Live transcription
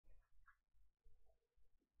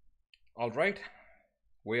All right,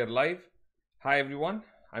 we are live. Hi everyone,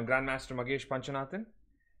 I'm Grandmaster Magesh Panchanathan,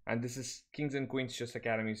 and this is Kings and Queens Chess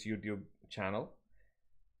Academy's YouTube channel.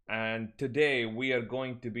 And today we are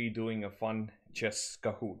going to be doing a fun chess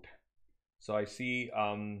Kahoot. So I see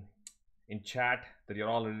in chat that you're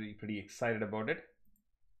already pretty excited about it.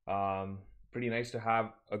 Pretty nice to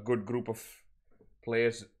have a good group of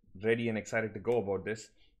players ready and excited to go about this.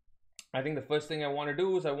 I think the first thing I want to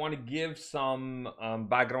do is I want to give some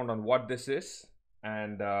background on what this is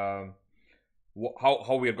and how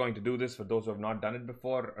we are going to do this for those who have not done it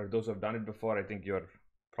before, or those who have done it before. I think you're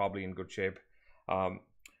probably in good shape.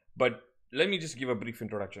 But let me just give a brief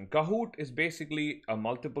introduction. Kahoot is basically a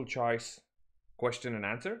multiple choice question and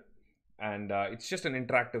answer, and it's just an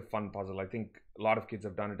interactive fun puzzle. I think a lot of kids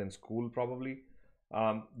have done it in school probably.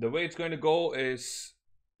 The way it's going to go is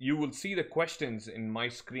you will see the questions in my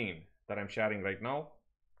screen that I'm sharing right now,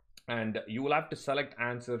 and you will have to select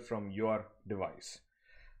answer from your device.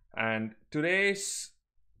 And today's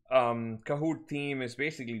Kahoot theme is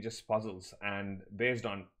basically just puzzles, and based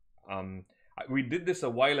on we did this a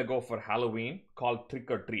while ago for Halloween called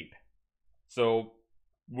Trick or Treat. So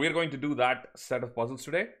we're going to do that set of puzzles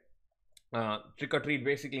today. Trick or treat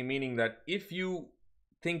basically meaning that if you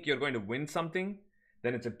think you're going to win something,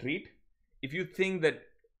 then it's a treat. If you think that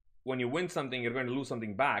when you win something you're going to lose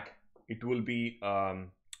something back, it will be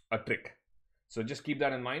a trick. So just keep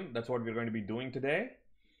that in mind. That's what we're going to be doing today.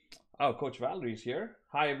 Oh, Coach Valerie is here.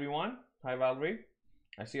 Hi everyone. Hi Valerie.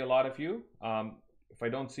 I see a lot of you. If I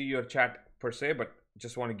don't see your chat per se, but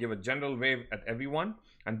just want to give a general wave at everyone.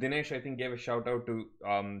 And Dinesh, I think, gave a shout out to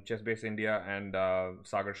Chess-Base India and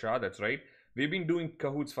Sagar Shah. That's right. We've been doing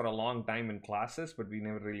Kahoots for a long time in classes, but we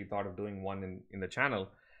never really thought of doing one in the channel.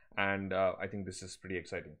 And I think this is pretty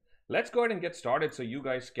exciting. Let's go ahead and get started so you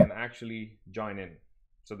guys can actually join in.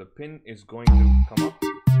 So the pin is going to come up.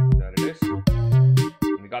 There it is.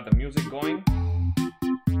 And we got the music going.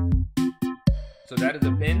 So that is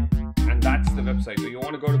the pin, and that's the website. So you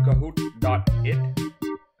want to go to kahoot.it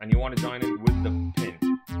and you want to join in with the pin.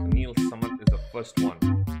 So Neil Samat is the first one.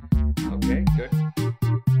 Okay, good.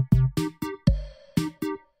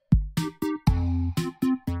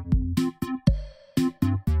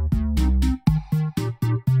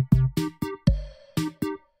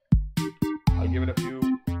 I'll give it a few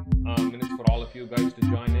minutes for all of you guys to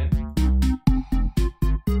join in.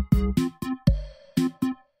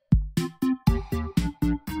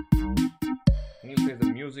 Neil says the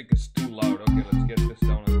music is too loud. Okay, let's get this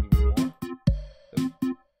down a little bit more.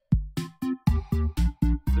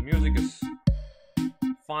 The music is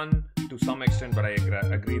fun to some extent, but I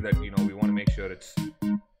agree that we want to make sure it's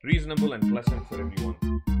reasonable and pleasant for everyone.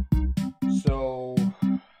 So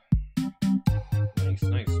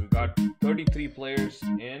nice. We got 33 players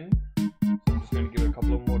in. So I'm just going to give it a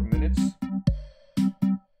couple of more minutes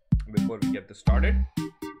before we get this started.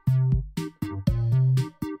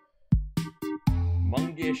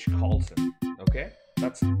 Mangesh Carlson. Okay,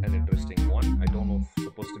 that's an interesting one. I don't know if it's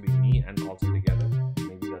supposed to be me and Carlson together.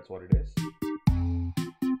 Maybe that's what it is.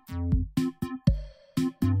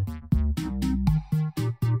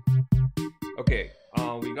 Okay,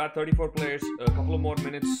 we got 34 players, a couple of more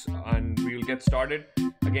minutes and we will get started.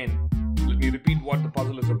 Again, let me repeat what the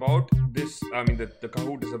puzzle is about. The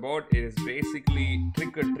Kahoot is about. It is basically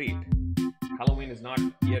trick or treat. Halloween is not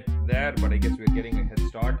yet there, but I guess we're getting a head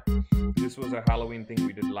start. This was a Halloween thing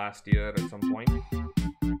we did last year at some point.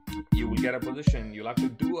 You will get a position. You'll have to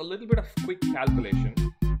do a little bit of quick calculation.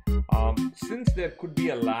 Since there could be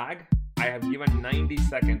a lag, I have given 90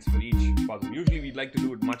 seconds for each puzzle. Usually we'd like to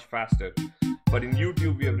do it much faster, but in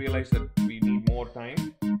YouTube we have realized that we need more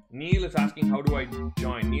time. Neil is asking, how do I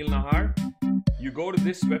join? Neil Nahar, you go to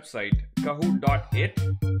this website, kahoot.it.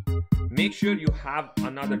 Make sure you have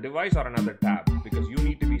another device or another tab, because you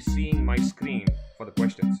need to be seeing my screen for the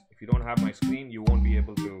questions. If you don't have my screen, you won't be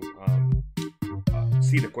able to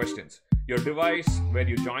see the questions. Your device where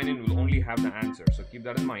you join in will only have the answer, so keep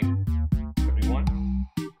that in mind, everyone.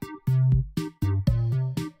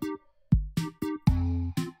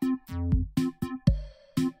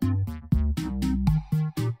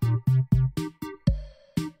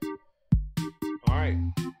 Alright,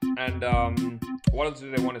 and what else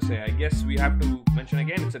did I want to say? I guess we have to mention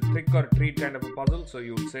again, it's a trick or treat kind of a puzzle. So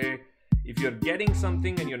you would say if you're getting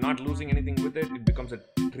something and you're not losing anything with it, it becomes a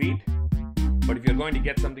treat. But if you're going to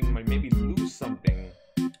get something and maybe lose something,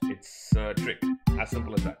 it's a trick. As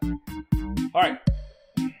simple as that. Alright.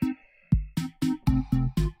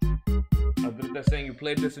 Adrita saying you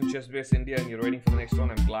played this in Chess-Base India and you're waiting for the next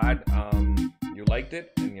one. I'm glad you liked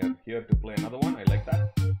it and you're here to play another one. I like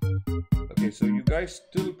that. Okay, so you guys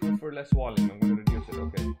still prefer less volume. I'm going to reduce it,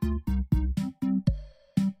 okay.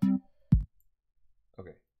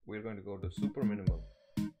 we're going to go to super minimal.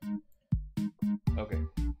 Okay,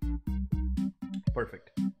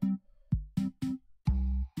 perfect.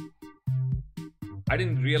 I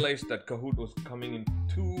didn't realize that Kahoot was coming in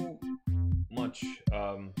too much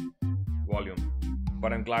volume,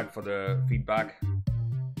 but I'm glad for the feedback.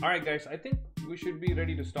 All right, guys, I think we should be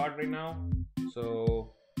ready to start right now.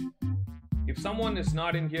 So if someone is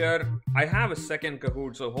not in here, I have a second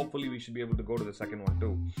Kahoot, so hopefully we should be able to go to the second one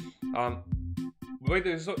too. Wait,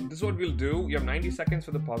 this is what we'll do. You have 90 seconds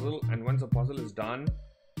for the puzzle, and once the puzzle is done,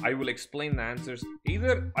 I will explain the answers.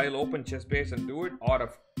 Either I'll open ChessBase and do it, or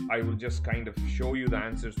if I will just kind of show you the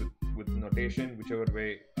answers with notation, whichever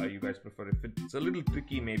way you guys prefer. If it's a little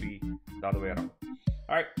tricky, maybe the other way around.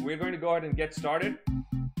 All right, we're going to go ahead and get started.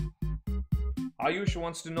 Ayush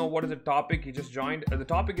wants to know what is the topic. He just joined. The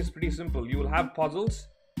topic is pretty simple. You will have puzzles.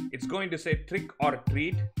 It's going to say trick or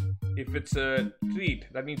treat. If it's a treat,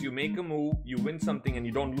 that means you make a move, you win something, and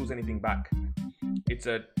you don't lose anything back. It's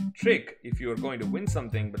a trick if you're going to win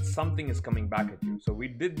something, but something is coming back at you. So we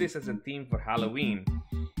did this as a theme for Halloween,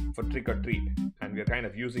 for trick or treat, and we're kind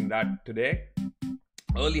of using that today.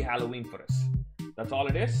 Early Halloween for us. That's all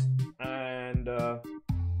it is. And all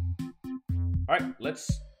right,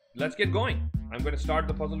 let's get going. I'm going to start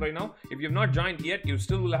the puzzle right now. If you've not joined yet, you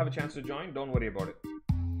still will have a chance to join. Don't worry about it.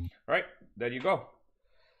 All right, there you go.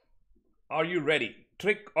 Are you ready?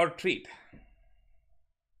 Trick or treat?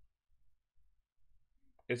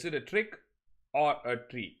 Is it a trick or a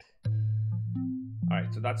treat? All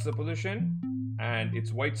right, so that's the position, and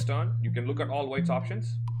it's white's turn. You can look at all white's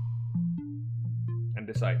options and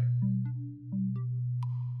decide.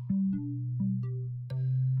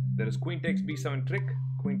 There is queen takes b7 trick,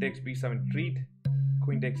 queen takes b7 treat,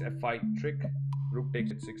 queen takes f5 trick, rook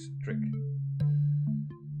takes h6 trick.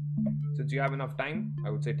 Since you have enough time,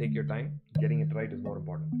 I would say take your time. Getting it right is more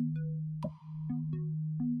important.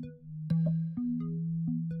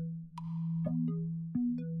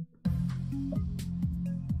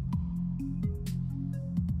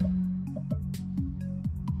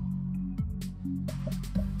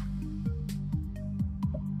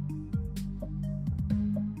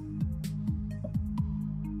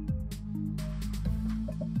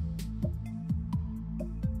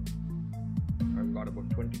 I've got about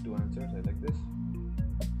 22 answers. I like this.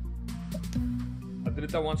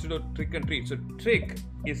 Adrita wants to do trick and treat. So trick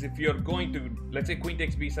is if you're going to, let's say queen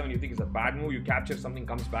takes b7, you think it's a bad move, you capture something,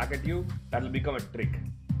 comes back at you, that'll become a trick.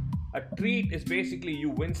 A treat is basically you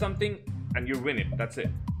win something and you win it. That's it.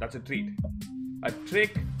 That's a treat. A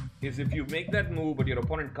trick is if you make that move but your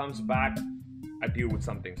opponent comes back at you with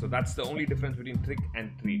something. So that's the only difference between trick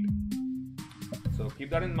and treat. So keep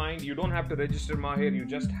that in mind. You don't have to register Mahir, you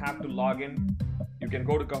just have to log in. You can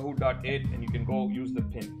go to kahoot.it and you can go use the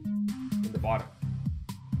pin in the bottom.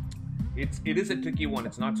 It is a tricky one.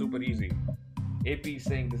 It's not super easy. AP is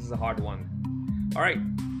saying this is a hard one. All right,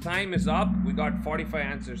 time is up. We got 45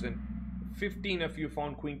 answers and 15 of you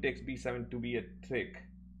found queen takes b7 to be a trick.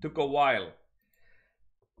 Took a while.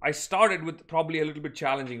 I started with probably a little bit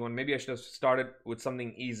challenging one. Maybe I should have started with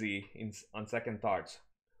something easy on second thoughts.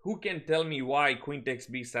 Who can tell me why queen takes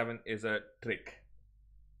b7 is a trick?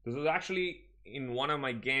 This was actually in one of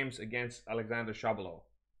my games against Alexander Shabalov.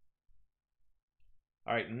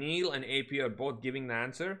 All right, Neil and AP are both giving the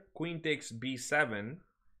answer. Queen takes b7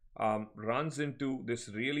 runs into this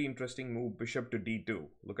really interesting move, bishop to d2.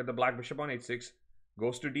 Look at the black bishop on h6,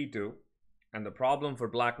 goes to d2. And the problem for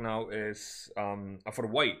black now is, for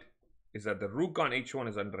white, is that the rook on h1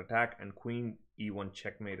 is under attack and queen e1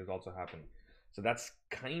 checkmate is also happening. So that's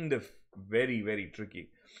kind of very, very tricky.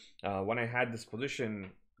 When I had this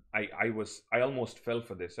position, I almost fell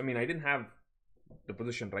for this. I mean, I didn't have the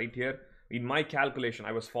position right here. In my calculation,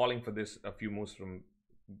 I was falling for this a few moves from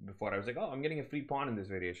before. I was like, oh, I'm getting a free pawn in this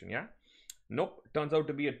variation, yeah? Nope, turns out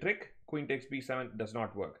to be a trick. Queen takes b7 does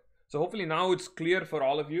not work. So hopefully now it's clear for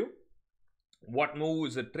all of you what move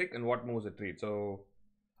is a trick and what move is a treat. So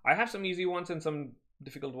I have some easy ones and some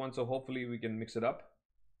difficult ones, so hopefully we can mix it up.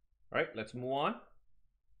 All right, let's move on.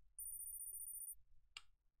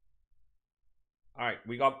 All right,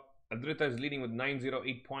 we got Adrita is leading with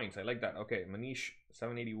 908 points. I like that. Okay, Manish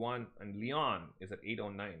 781 and Leon is at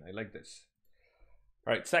 809. I like this.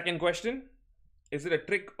 All right, second question. Is it a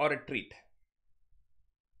trick or a treat?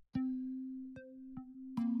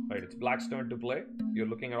 All right, it's black's turn to play. You're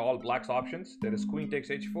looking at all black's options. There is queen takes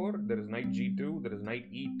h4, there is knight g2, there is knight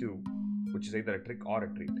e2, which is either a trick or a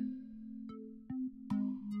treat.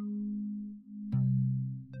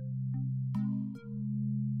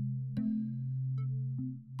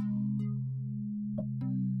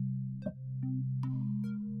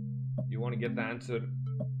 You want to get the answer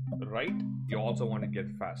right, you also want to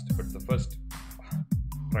get fast. But the first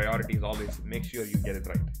priority is always make sure you get it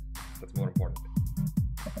right. That's more important.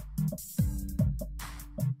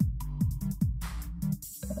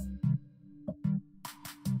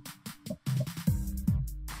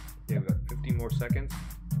 Okay, we've got 15 more seconds.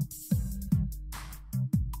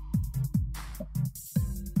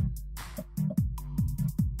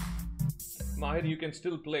 Mahir, you can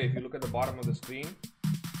still play. If you look at the bottom of the screen,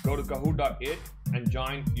 go to kahoot.it and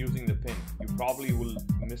join using the pin. You probably will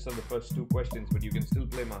miss on the first 2 questions, but you can still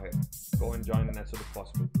play, Mahir. Go and join in as soon as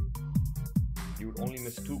possible. You would only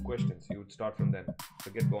miss 2 questions. You would start from then.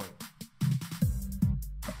 So get going.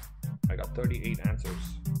 I got 38 answers.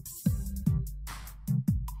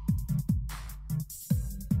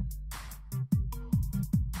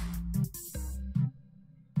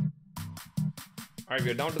 All right,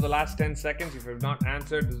 we're down to the last 10 seconds. If you have not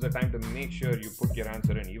answered, this is the time to make sure you put your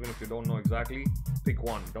answer in. Even if you don't know exactly, pick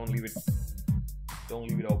one. Don't leave it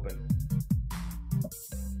open.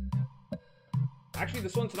 Actually,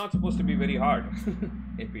 this one's not supposed to be very hard.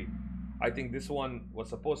 AP. I think this one was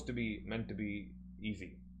supposed to be meant to be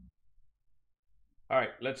easy. All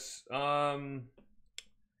right, let's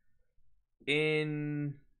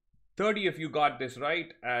in 30 of you got this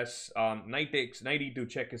right, as knight takes knight e2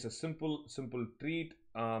 check is a simple treat.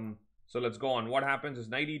 So let's go on. What happens is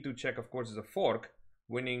knight e2 check, of course, is a fork,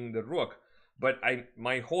 winning the rook. But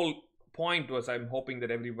my whole point was I'm hoping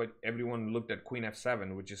that everyone looked at queen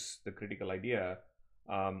f7, which is the critical idea.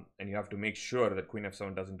 And you have to make sure that queen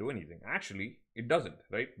f7 doesn't do anything. Actually, it doesn't,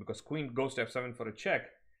 right? Because queen goes to f7 for a check.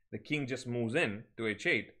 The king just moves in to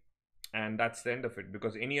h8. And that's the end of it,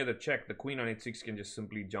 because any other check, the queen on h6 can just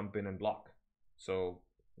simply jump in and block. So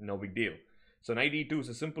no big deal. So knight e2 is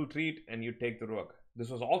a simple treat, and you take the rook. This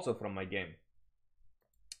was also from my game.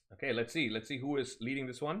 Okay, let's see who is leading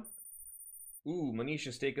this one. Ooh, Manish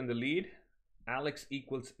has taken the lead. Alex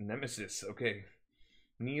equals Nemesis. Okay,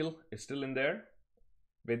 Neil is still in there.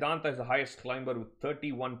 Vedanta is the highest climber with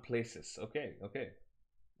 31 places. Okay.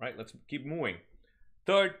 Right, let's keep moving.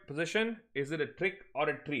 Third position, is it a trick or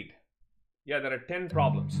a treat? Yeah, there are 10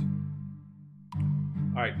 problems.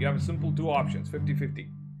 All right, you have a simple 2 options, 50-50.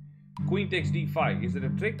 Queen takes d5, is it a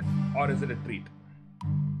trick or is it a treat?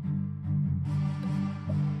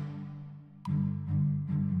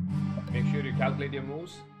 Make sure you calculate your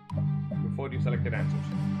moves before you select your answers.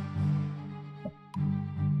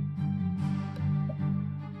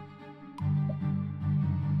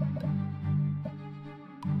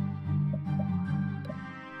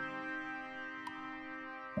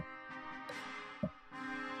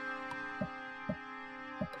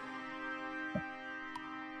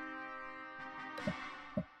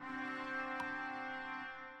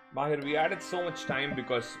 Mahir, we added so much time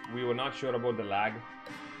because we were not sure about the lag.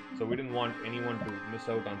 So we didn't want anyone to miss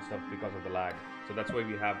out on stuff because of the lag. So that's why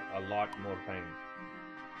we have a lot more time.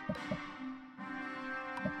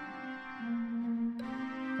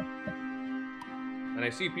 And I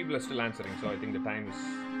see people are still answering, so I think the time is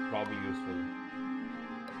probably useful.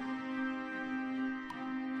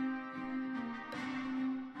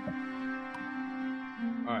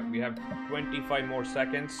 Alright, we have 25 more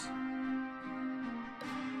seconds.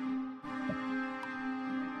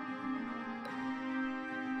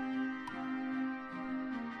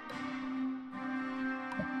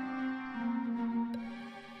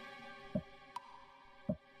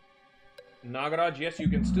 Nagaraj, yes, you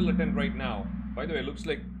can still attend right now. By the way, it looks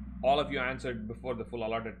like all of you answered before the full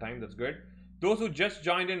allotted time. That's good. Those who just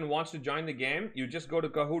joined in and wants to join the game, you just go to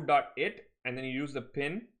kahoot.it and then you use the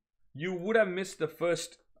pin. You would have missed the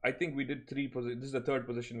first, I think we did 3 positions. This is the 3rd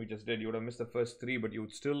position we just did. You would have missed the first 3, but you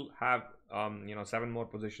would still have 7 more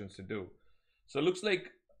positions to do. So it looks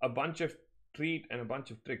like a bunch of treat and a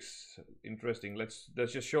bunch of tricks. Interesting. Let's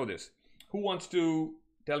just show this. Who wants to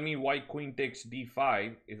tell me why queen takes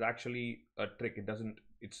d5 is actually a trick?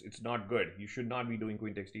 It's not good. You should not be doing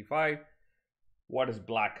queen takes d5. What does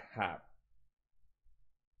black have?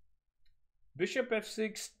 Bishop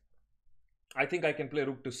f6. I think I can play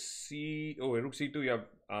rook to c. Oh, rook c2. You have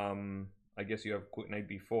I guess you have knight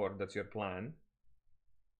b4. That's your plan.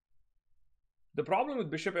 The problem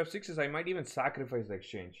with bishop f6 is I might even sacrifice the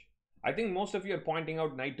exchange. I think most of you are pointing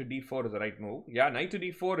out knight to d4 is the right move. Yeah, knight to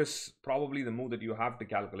d4 is probably the move that you have to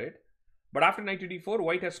calculate. But after knight to d4,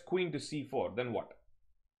 white has queen to c4. Then what?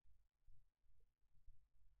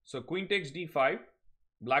 So queen takes d5,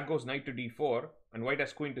 black goes knight to d4, and white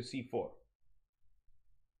has queen to c4.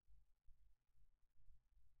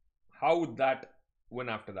 How would that win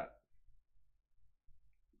after that?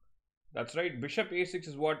 That's right, bishop a6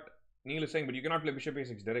 is what Neil is saying, but you cannot play bishop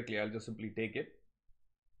a6 directly. I'll just simply take it.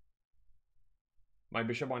 My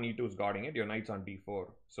bishop on e2 is guarding it. Your knight's on d4.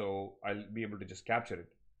 So I'll be able to just capture it.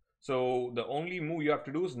 So the only move you have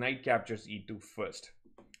to do is knight captures e2 first.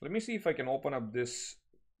 Let me see if I can open up this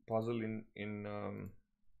puzzle in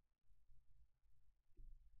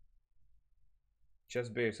chess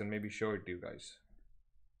base and maybe show it to you guys.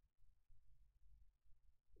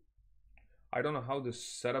 I don't know how this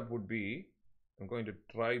setup would be. I'm going to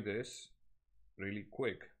try this really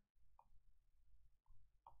quick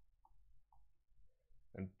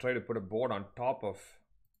and try to put a board on top of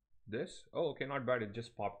this. Oh, okay, not bad. It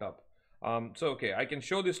just popped up. So okay, I can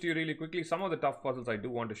show this to you really quickly. Some of the tough puzzles I do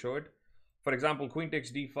want to show it. For example, queen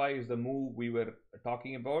takes d5 is the move we were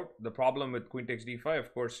talking about. The problem with queen takes d5,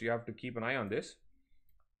 of course, you have to keep an eye on this.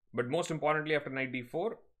 But most importantly, after knight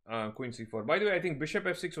d4, queen c4. By the way, I think bishop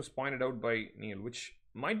f6 was pointed out by Neil, which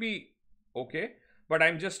might be okay. But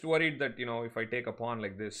I'm just worried that, you know, if I take a pawn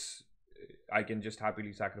like this, I can just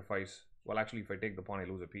happily sacrifice. Well, actually, if I take the pawn, I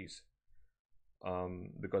lose a piece.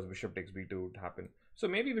 Because bishop takes b2 would happen. So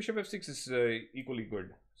maybe bishop f6 is equally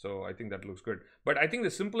good. So I think that looks good. But I think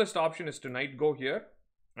the simplest option is to knight go here.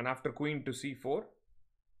 And after queen to c4,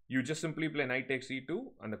 you just simply play knight takes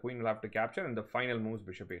e2. And the queen will have to capture. And the final move is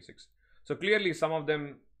bishop a6. So clearly some of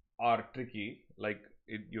them are tricky. Like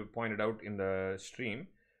you pointed out in the stream.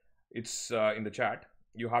 It's in the chat.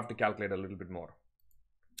 You have to calculate a little bit more.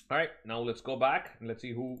 All right, now let's go back and let's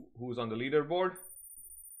see who's on the leaderboard.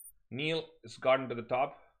 Neil has gotten to the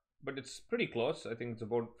top, but it's pretty close. I think it's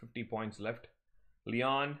about 50 points left.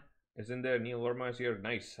 Leon is in there. Neil Verma is here.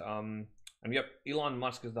 Nice. And yep, Elon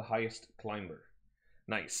Musk is the highest climber.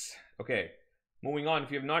 Nice. Okay, moving on.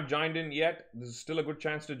 If you have not joined in yet, this is still a good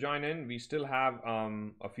chance to join in. We still have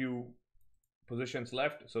a few positions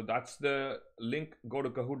left. So that's the link. Go to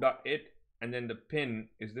kahoot.it, and then the pin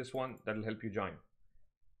is this one that will help you join.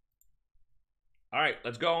 All right,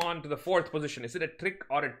 let's go on to the fourth position. Is it a trick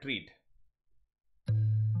or a treat?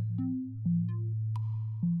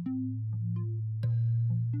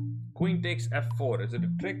 Queen takes f4. Is it a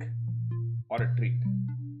trick or a treat?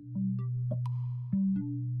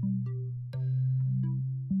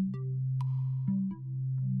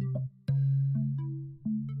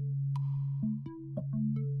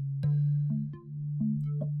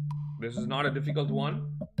 This is not a difficult one.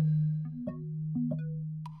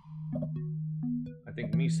 I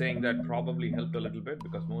think me saying that probably helped a little bit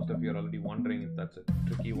because most of you are already wondering if that's a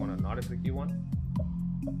tricky one or not a tricky one.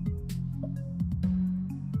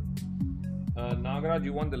 Nagaraj,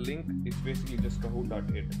 you want the link? It's basically just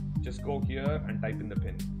kahoot.it. Just go here and type in the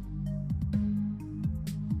pin.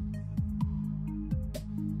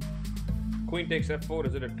 Queen takes f4.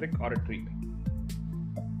 Is it a trick or a treat?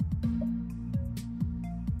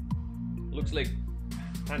 Looks like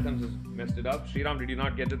Phantoms has messed it up. Sriram, did you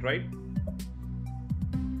not get it right?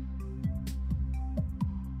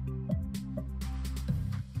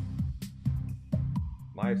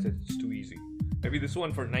 Maya says it's too easy. Maybe this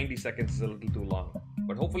one for 90 seconds is a little too long.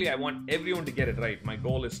 But hopefully I want everyone to get it right. My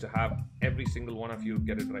goal is to have every single one of you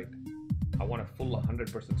get it right. I want a full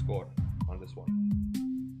 100% score on this one.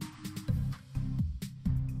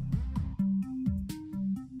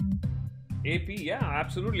 AP, yeah,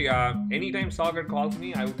 absolutely. Anytime Sagar calls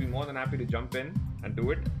me, I would be more than happy to jump in and do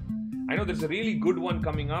it. I know there's a really good one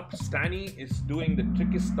coming up. Stani is doing the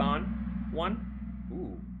Trickistan one.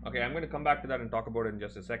 Ooh, okay, I'm going to come back to that and talk about it in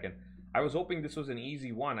just a second. I was hoping this was an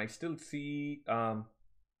easy one. I still see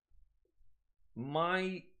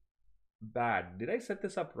my bad. Did I set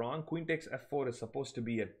this up wrong? Queen takes f4 is supposed to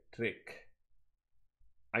be a trick.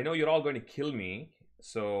 I know you're all going to kill me,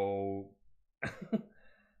 so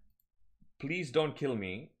please don't kill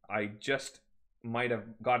me. I just might have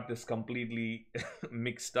got this completely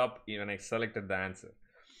mixed up when I selected the answer.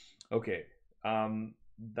 Okay,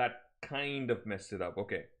 that kind of messed it up.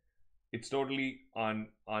 Okay, it's totally on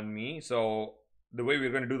me. So the way we're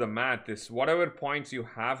going to do the math is whatever points you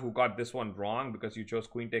have who got this one wrong because you chose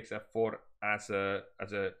queen takes f4 as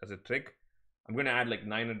a trick, I'm going to add like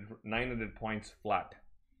 900 points flat.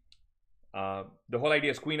 The whole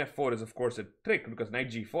idea is queen f4 is of course a trick because knight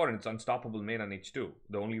g4 and it's unstoppable mate on h2.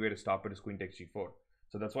 The only way to stop it is queen takes g4.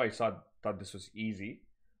 So that's why I thought this was easy.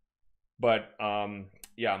 But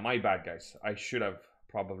yeah, my bad guys. I should have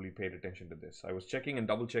probably paid attention to this. I was checking and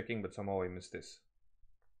double checking, but somehow I missed this.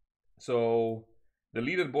 So the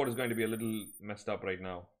leaderboard is going to be a little messed up right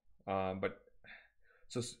now. But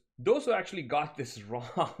so those who actually got this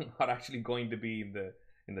wrong are actually going to be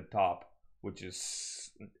in the top, which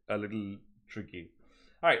is a little tricky.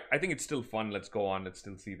 All right, I think it's still fun. Let's go on. Let's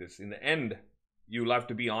still see this. In the end, you'll have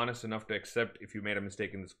to be honest enough to accept if you made a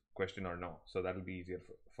mistake in this question or no. So that'll be easier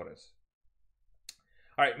for us.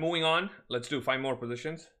 All right, moving on. Let's do 5 more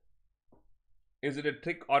positions. Is it a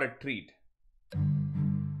trick or a treat?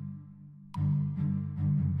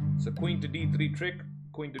 So queen to d3 trick,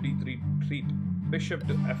 queen to d3 treat, bishop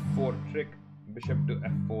to f4 trick, bishop to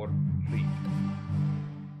f4 treat.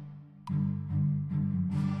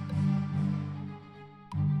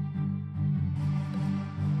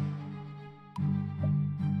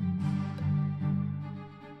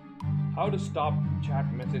 How to stop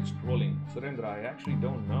chat message trolling? Surendra, I actually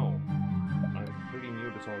don't know. I'm pretty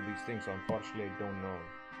new to some of these things, so unfortunately I don't know.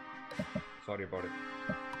 Sorry about it.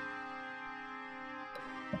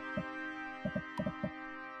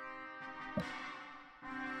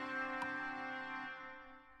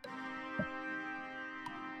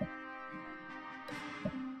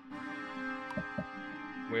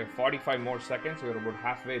 We have 45 more seconds. We're about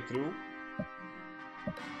halfway through.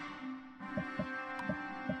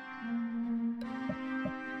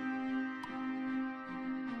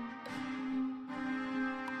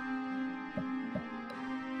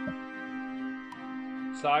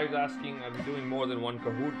 Sai is asking, are we doing more than one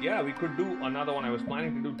Kahoot? Yeah, we could do another one. I was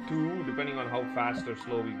planning to do 2, depending on how fast or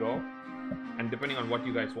slow we go, and depending on what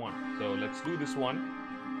you guys want. So let's do this one,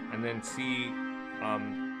 and then see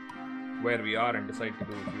where we are, and decide to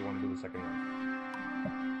do if we want to do the second one.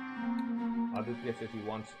 Aditya says he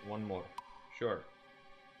wants one more. Sure.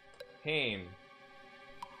 Haim.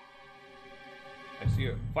 I see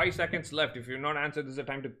you. 5 seconds left. If you're not answered, this is the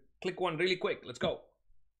time to click one really quick. Let's go.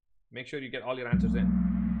 Make sure you get all your answers in.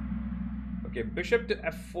 Okay, bishop to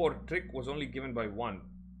f4 trick was only given by 1.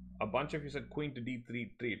 A bunch of you said queen to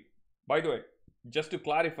d3 treat. By the way, just to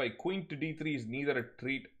clarify, queen to d3 is neither a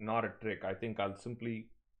treat nor a trick. I think I'll simply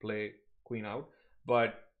play queen out.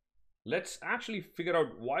 But let's actually figure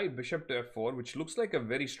out why bishop to f4, which looks like a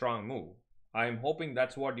very strong move. I'm hoping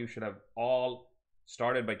that's what you should have all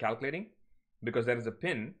started by calculating, because there is a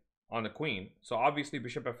pin on the queen. So obviously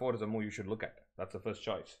bishop f4 is a move you should look at. That's the first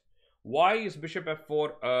choice. Why is bishop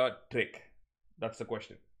f4 a trick? That's the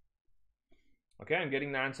question. Okay, I'm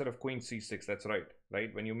getting the answer of queen c6. That's right,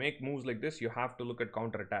 right? When you make moves like this, you have to look at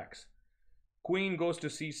counterattacks. Queen goes to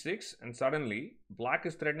c6, and suddenly black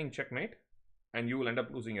is threatening checkmate, and you will end up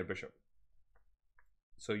losing your bishop.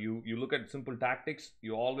 So you look at simple tactics,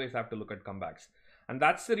 you always have to look at comebacks. And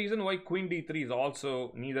that's the reason why queen d3 is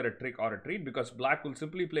also neither a trick or a treat, because black will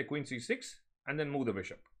simply play queen c6 and then move the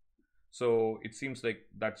bishop. So it seems like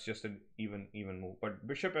that's just an even move. But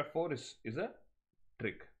bishop f4 is a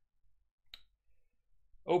trick.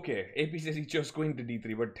 Okay, AP says he chose queen to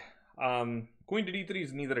d3, but queen to d3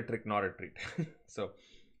 is neither a trick nor a treat. So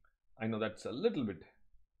I know that's a little bit.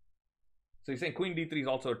 So you're saying queen d3 is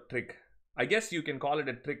also a trick. I guess you can call it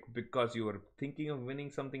a trick because you were thinking of winning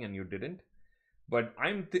something and you didn't. But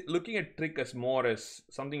I'm looking at trick as more as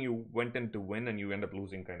something you went in to win and you end up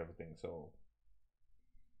losing kind of a thing. So,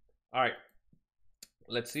 all right,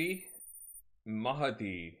 let's see.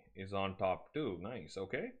 Mahati is on top too. Nice.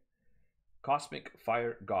 Okay. Cosmic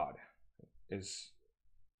Fire God is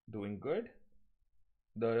doing good.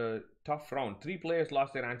 The tough round. 3 players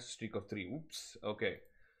lost their answer streak of 3. Oops. Okay.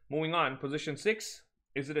 Moving on. Position 6.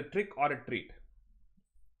 Is it a trick or a treat?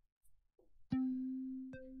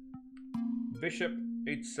 Bishop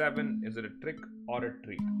h7. Is it a trick or a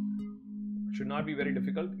treat? Should not be very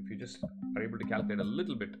difficult if you just are able to calculate a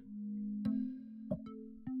little bit.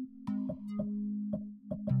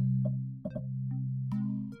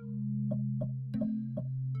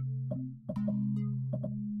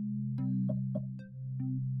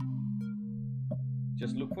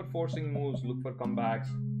 Just look for forcing moves, look for comebacks.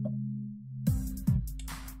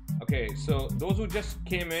 Okay, so those who just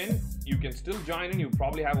came in, you can still join in. You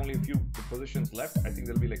probably have only a few positions left. I think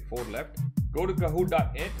there'll be like 4 left. Go to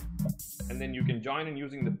kahoot.it and then you can join in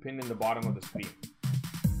using the pin in the bottom of the screen.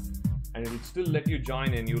 And it'll still let you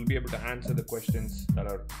join in. You'll be able to answer the questions that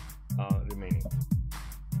are remaining.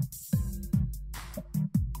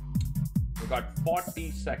 We've got 40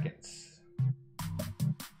 seconds.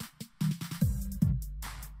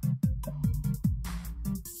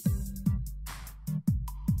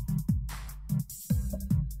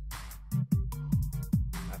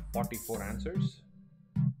 I have 44 answers.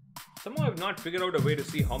 Somehow I've not figured out a way to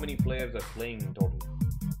see how many players are playing in total.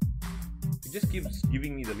 It just keeps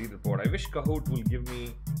giving me the lead report. I wish Kahoot will give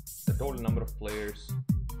me the total number of players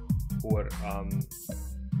who are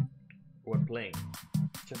playing.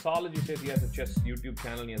 Chessology says he has a chess YouTube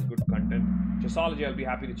channel. He has good content. Chessology, I'll be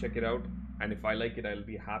happy to check it out. And if I like it, I'll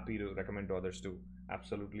be happy to recommend to others too.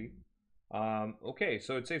 Absolutely. Okay,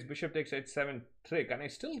 so it says bishop takes h7 trick. And I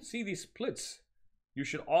still see these splits. You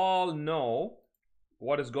should all know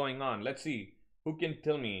what is going on. Let's see. Who can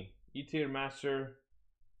tell me? E-tier master.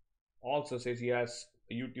 also says he has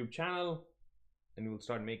a YouTube channel and will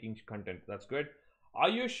start making content. That's good.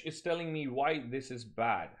 Ayush is telling me why this is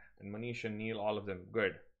bad. And Manish and Neil, all of them.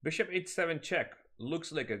 Good. Bishop h7 check.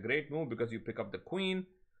 Looks like a great move because you pick up the queen.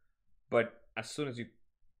 But as soon as you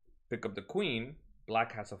pick up the queen,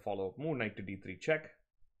 black has a follow-up move, knight to d3 check.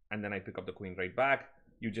 And then I pick up the queen right back.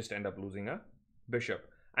 You just end up losing a bishop.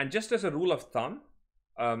 And just as a rule of thumb,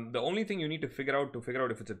 the only thing you need to figure out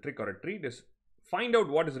if it's a trick or a treat is find out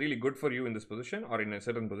what is really good for you in this position or in a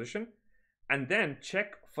certain position, and then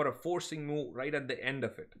check for a forcing move right at the end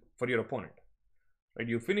of it for your opponent. Right?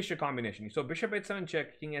 You finish your combination. So bishop h7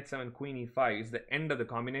 check, king h7, queen e5 is the end of the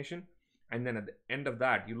combination. And then at the end of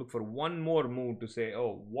that, you look for one more move to say,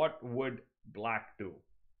 oh, what would black do?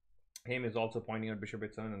 Haim is also pointing out bishop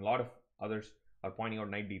h7, and a lot of others are pointing out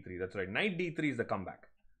knight d3. That's right. Knight d3 is the comeback.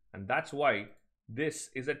 And that's why this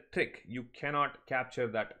is a trick. You cannot capture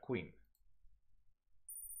that queen.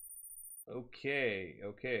 Okay,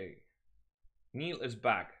 okay. Neil is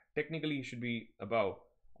back. Technically, he should be above.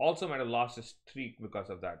 Also might have lost his streak because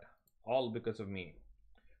of that. All because of me.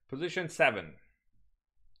 Position 7.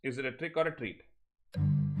 Is it a trick or a treat?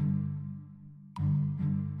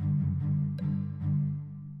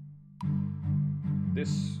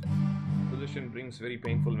 This position brings very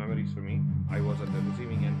painful memories for me. I was at the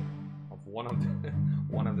receiving end of one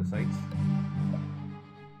of the sites.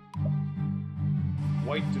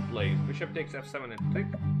 White to play. Bishop takes f7, a trick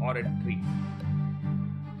or a treat?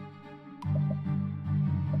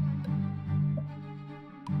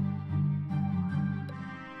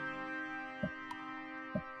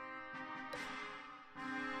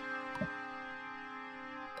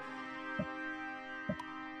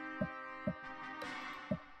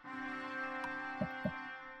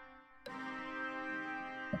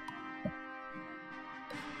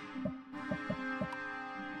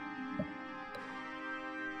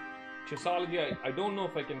 Chessology, I don't know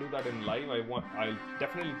if I can do that in live. I'll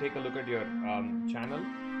definitely take a look at your channel,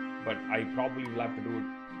 but I probably will have to do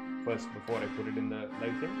it first before I put it in the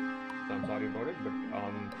live thing. So I'm sorry about it, but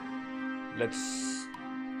let's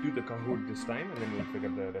do the Kahoot this time, and then we'll figure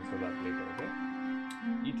the rest of that later. Okay?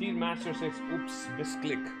 ET Master says, "Oops,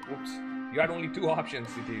 misclick. Oops, you had only 2 options,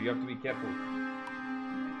 ET. You have to be careful."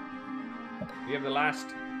 We have the last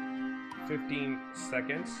 15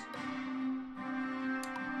 seconds.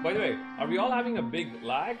 By the way, are we all having a big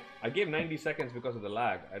lag? I gave 90 seconds because of the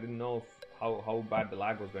lag. I didn't know how bad the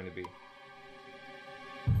lag was going to be.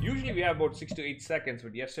 Usually we have about 6 to 8 seconds,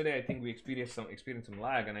 but yesterday I think we experienced some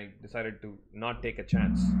lag, and I decided to not take a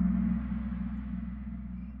chance.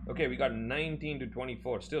 Okay, we got 19 to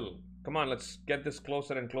 24. Still, come on, let's get this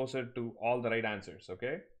closer and closer to all the right answers,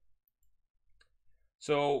 okay?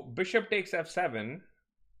 So bishop takes f7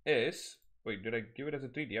 is... Wait, did I give it as a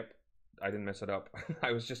treat? Yep. I didn't mess it up.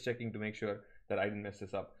 I was just checking to make sure that I didn't mess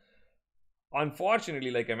this up.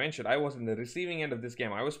 Unfortunately, like I mentioned, I was in the receiving end of this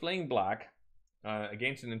game. I was playing black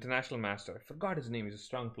against an international master. I forgot his name. He's a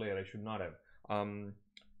strong player. I should not have.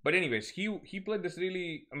 But anyways, he played this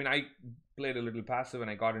really... I mean, I played a little passive, and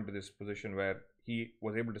I got into this position where he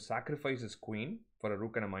was able to sacrifice his queen for a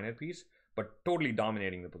rook and a minor piece, but totally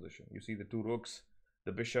dominating the position. You see the 2 rooks,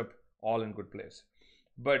 the bishop, all in good place.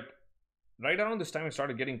 But right around this time, I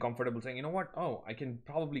started getting comfortable saying, you know what? Oh, I can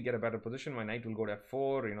probably get a better position. My knight will go to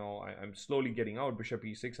f4. You know, I'm slowly getting out. Bishop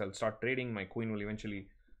e6. I'll start trading. My queen will eventually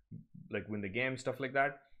like win the game, stuff like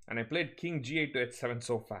that. And I played king g8 to h7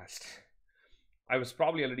 so fast. I was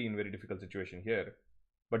probably already in a very difficult situation here.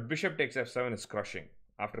 But bishop takes f7 is crushing.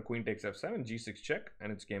 After queen takes f7, g6 check,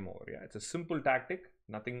 and it's game over. Yeah, it's a simple tactic.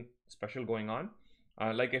 Nothing special going on.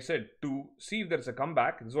 Like I said, to see if there's a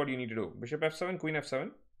comeback, this is what you need to do. Bishop f7, queen f7.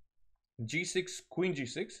 g6, queen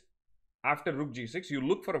g6. After rook g6, you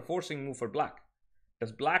look for a forcing move for black.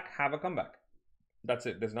 Does black have a comeback? That's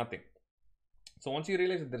it. There's nothing. So once you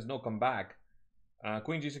realize that there's no comeback,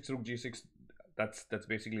 queen g6, rook g6, that's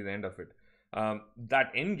basically the end of it.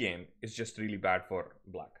 That endgame is just really bad for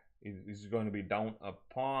black. It's going to be down a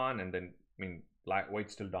pawn, and then, I mean,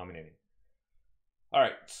 white's still dominating. All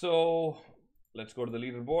right, so let's go to the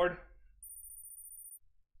leaderboard.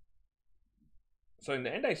 So in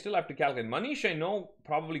the end, I still have to calculate. Manish, I know,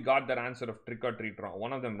 probably got that answer of trick or treat wrong.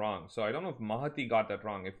 One of them wrong. So I don't know if Mahati got that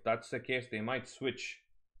wrong. If that's the case, they might switch.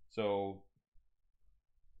 So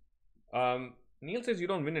Neil says you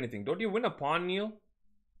don't win anything. Don't you win a pawn, Neil?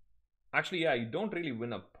 Actually, yeah, you don't really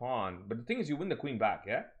win a pawn. But the thing is, you win the queen back,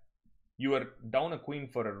 yeah? You are down a queen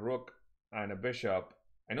for a rook and a bishop.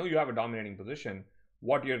 I know you have a dominating position.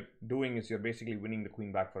 What you're doing is you're basically winning the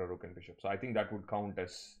queen back for a rook and bishop. So I think that would count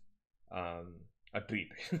as a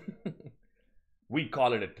treat. We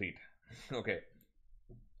call it a treat. Okay.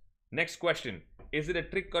 Next question. Is it a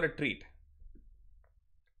trick or a treat?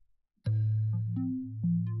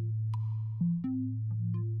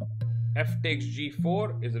 F takes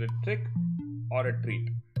G4. Is it a trick or a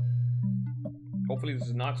treat? Hopefully this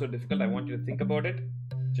is not so difficult. I want you to think about it.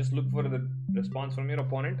 Just look for the response from your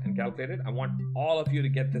opponent and calculate it. I want all of you to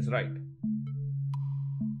get this right.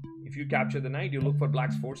 If you capture the knight, you look for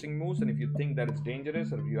black's forcing moves, and if you think that it's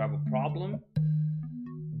dangerous or if you have a problem,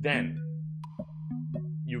 then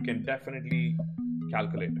you can definitely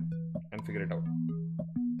calculate and figure it out.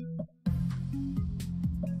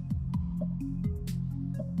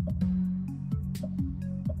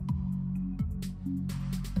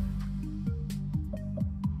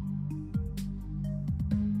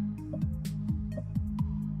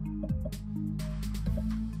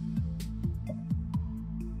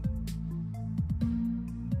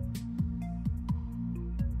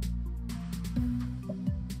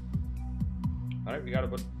 Alright, we got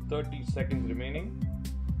about 30 seconds remaining.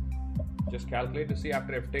 Just calculate to see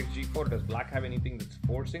after f takes g4, does black have anything that's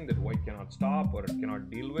forcing that white cannot stop or it cannot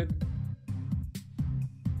deal with?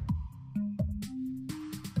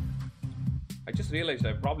 I just realized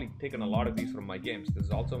I've probably taken a lot of these from my games. This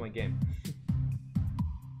is also my game.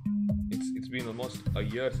 It's been almost a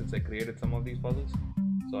year since I created some of these puzzles,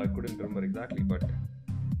 so I couldn't remember exactly, but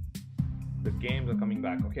the games are coming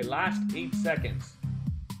back. Okay, last 8 seconds.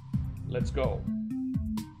 Let's go.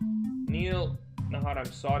 Neil, Nahar,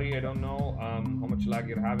 I'm sorry, I don't know how much lag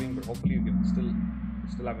you're having, but hopefully you can still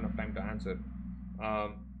have enough time to answer.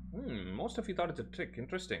 Most of you thought it's a trick.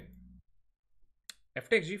 Interesting. F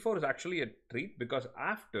takes g4 is actually a treat because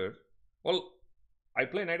after, well, I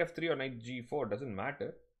play knight f3 or knight g4, doesn't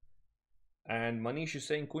matter. And Manish is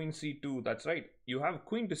saying queen c2. That's right. You have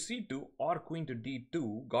queen to c2 or queen to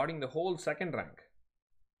d2 guarding the whole second rank.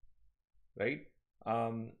 Right?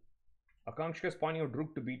 Akanksha is pointing out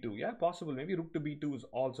rook to b2. Yeah, possible. Maybe rook to b2 is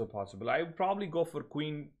also possible. I would probably go for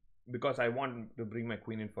queen because I want to bring my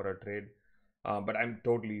queen in for a trade. But I'm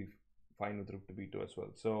totally fine with rook to b2 as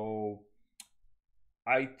well. So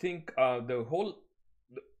I think another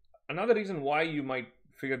reason why you might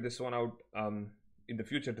figure this one out in the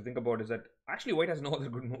future to think about is that actually white has no other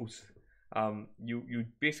good moves. You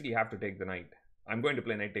basically have to take the knight. I'm going to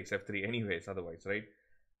play knight takes f3 anyways, otherwise, right?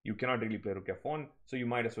 You cannot really play rook f1, so you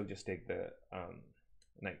might as well just take the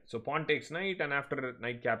knight. So pawn takes knight, and after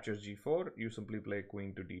knight captures g4, you simply play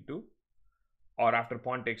queen to d2. Or after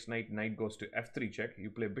pawn takes knight, knight goes to f3 check, you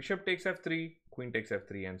play bishop takes f3, queen takes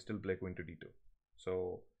f3, and still play queen to d2.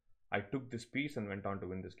 So I took this piece and went on to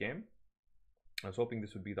win this game. I was hoping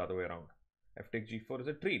this would be the other way around. F takes g4 is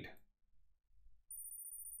a treat.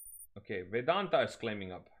 Okay, Vedanta is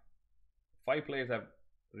climbing up. 5 players have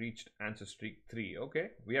reached answer streak 3.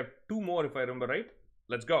 Okay, we have 2 more if I remember right.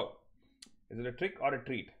 Let's go. Is it a trick or a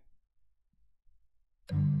treat?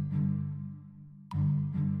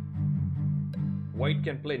 White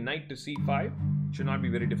can play knight to c5. It should not be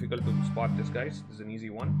very difficult to spot this, guys. This is an easy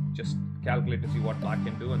one. Just calculate to see what black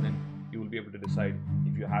can do, and then you will be able to decide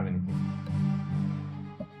if you have anything.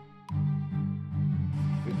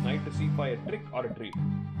 Is knight to c5 a trick or a treat?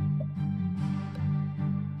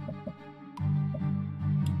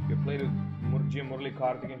 Played with Murli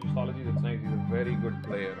Karthik in Justology. That's nice. He's a very good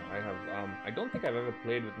player. I don't think I've ever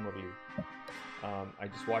played with Murli. I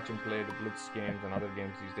just watch him play the Blitz games and other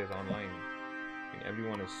games these days online. I mean,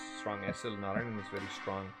 everyone is strong. SL Narayanan is very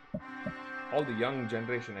strong. All the young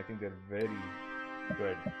generation, I think they're very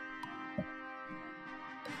good.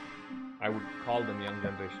 I would call them young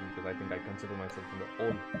generation because I think I consider myself from the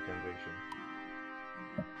old generation.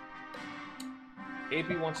 AP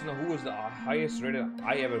wants to know who was the highest rated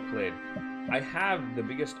I ever played. I have the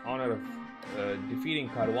biggest honor of defeating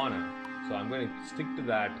Caruana, so I'm going to stick to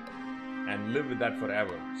that and live with that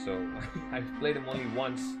forever. So I've played him only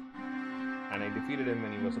once, and I defeated him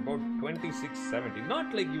when he was about 26-70.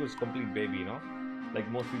 Not like he was complete baby, you know, like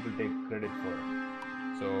most people take credit for.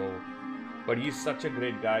 So, but he's such a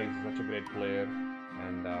great guy. He's such a great player,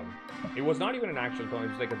 and it was not even an actual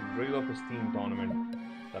tournament. It was like a Real Opus themed tournament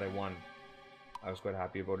that I won. I was quite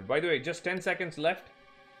happy about it. By the way, just 10 seconds left.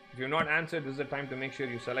 If you've not answered, this is the time to make sure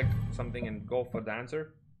you select something and go for the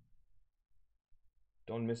answer.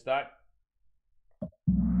 Don't miss that.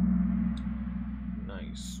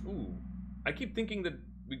 Nice. Ooh. I keep thinking that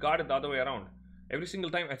we got it the other way around. Every single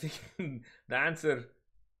time I think the answer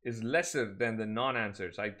is lesser than the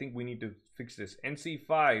non-answers. I think we need to fix this.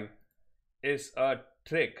 NC5 is a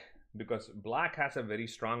trick because black has a very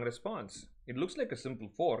strong response. It looks like a simple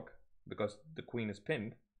fork, because the queen is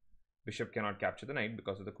pinned. Bishop cannot capture the knight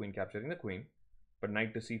because of the queen capturing the queen. But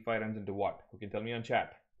knight to c5 runs into what? Who can tell me on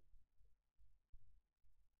chat?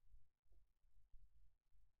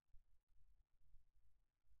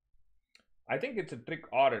 I think it's a trick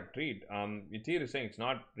or a treat. Yatir is saying it's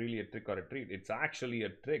not really a trick or a treat. It's actually a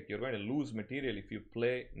trick. You're going to lose material if you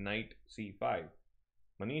play knight c5.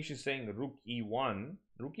 Manish is saying rook e1.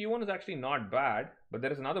 Rook e1 is actually not bad, but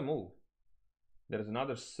there is another move. There is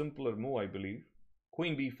another simpler move, I believe.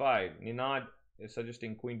 Queen b5. Ninad is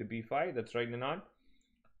suggesting queen to b5. That's right, Ninad.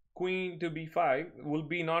 Queen to b5 will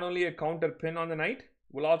be not only a counter pin on the knight,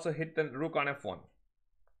 will also hit the rook on f1.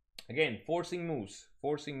 Again, forcing moves.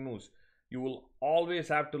 Forcing moves. You will always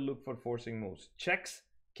have to look for forcing moves. Checks,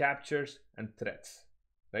 captures, and threats.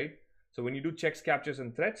 Right? So when you do checks, captures,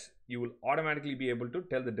 and threats, you will automatically be able to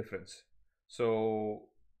tell the difference. So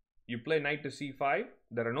you play knight to c5.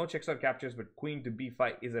 There are no checks or captures, but queen to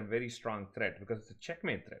b5 is a very strong threat because it's a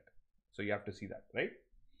checkmate threat. So you have to see that, right?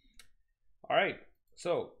 All right.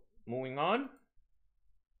 So moving on.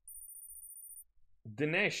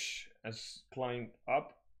 Dinesh has climbed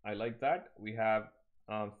up. I like that. We have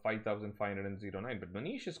 5,509. But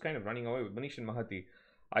Manish is kind of running away with Manish and Mahati.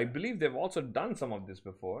 I believe they've also done some of this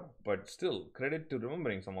before, but still, credit to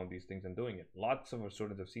remembering some of these things and doing it. Lots of our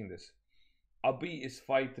students have seen this. Abhi is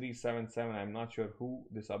 5377. I'm not sure who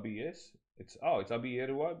this Abhi is. It's Abhi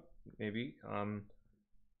Yerua, maybe.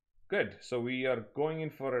 Good. So we are going in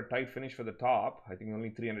for a tight finish for the top. I think only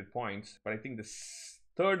 300 points, but I think the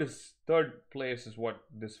third place is what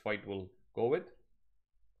this fight will go with.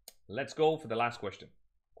 Let's go for the last question.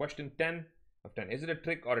 Question 10 of 10. Is it a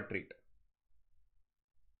trick or a treat?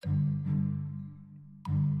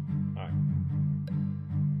 Alright.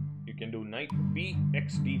 You can do knight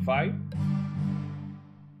bx d5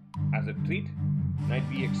 as a treat, knight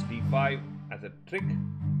bx d5 as a trick,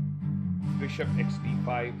 bishop x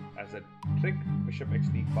d5 as a trick, bishop x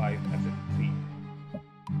d5 as a treat.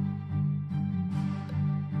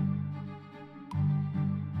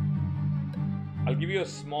 I'll give you a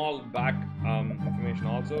small back information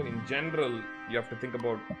also. In general, you have to think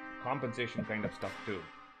about compensation kind of stuff too.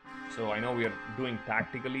 So I know we are doing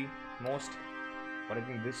tactically most, but I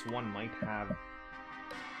think this one might have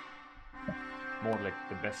more like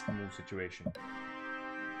the best move situation.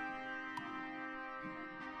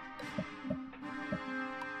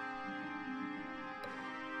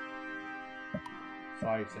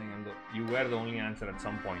 Sai is saying you were the only answer at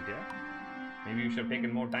some point, yeah? Maybe you should have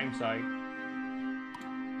taken more time, Sai.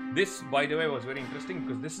 This, by the way, was very interesting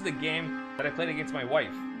because this is the game that I played against my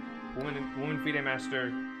wife, Woman FIDE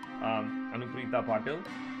Master Anuprita Patil,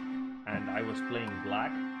 and I was playing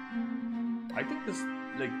black. I think this,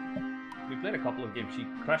 like, we played a couple of games. She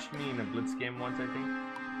crushed me in a blitz game once, I think,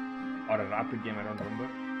 or a rapid game, I don't remember.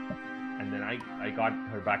 And then I got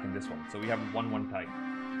her back in this one. So we have 1-1 tie,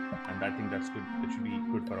 and I think that's good. It should be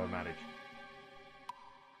good for our marriage.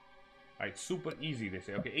 Alright, super easy, they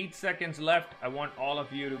say. Okay, 8 seconds left. I want all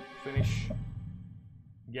of you to finish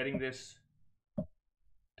getting this.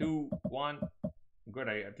 2, 1. Good,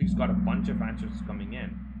 I at least got a bunch of answers coming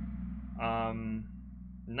in.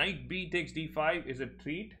 Knight b takes d5 is a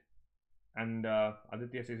treat. And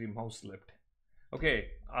Aditya says he mouse slipped. Okay,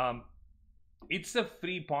 it's a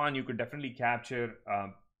free pawn. You could definitely capture.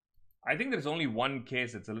 I think there's only one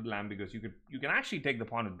case that's a little ambiguous. You can actually take the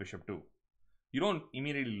pawn with bishop too. You don't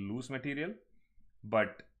immediately lose material,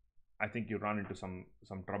 but I think you run into some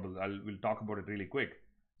trouble. We'll talk about it really quick.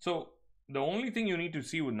 So the only thing you need to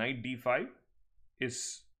see with knight d5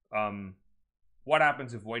 is what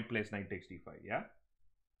happens if white plays knight takes d5, yeah?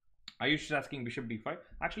 Are you just asking bishop d5?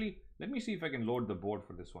 Actually, let me see if I can load the board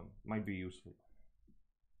for this one. Might be useful.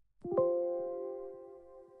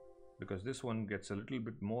 Because this one gets a little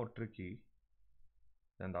bit more tricky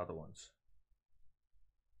than the other ones.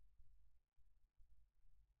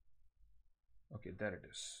 Okay, there it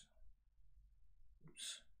is.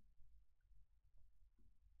 Oops.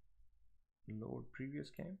 Load previous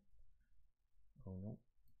game. Oh no.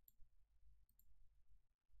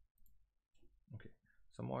 Okay,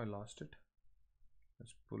 somehow I lost it.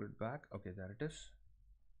 Let's pull it back. Okay, there it is.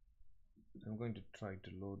 I'm going to try to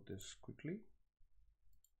load this quickly.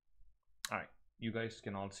 All right, you guys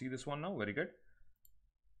can all see this one now. Very good.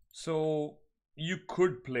 So you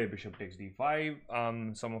could play bishop takes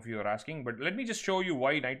d5. Some of you are asking, but let me just show you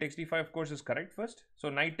why knight takes d5, of course, is correct first. So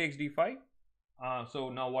knight takes d5. So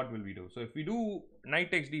now what will we do? So if we do knight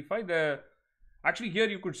takes d5, actually here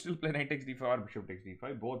you could still play knight takes d5 or bishop takes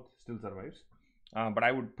d5. Both still survives. But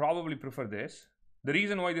I would probably prefer this. The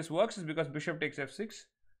reason why this works is because bishop takes f6.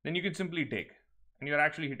 Then you can simply take, and you're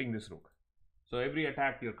actually hitting this rook. So every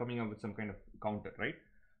attack you're coming up with some kind of counter, right?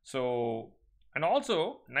 So, and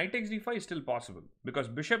also knight takes d5 is still possible because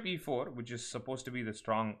bishop e4, which is supposed to be the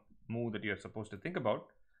strong move that you're supposed to think about,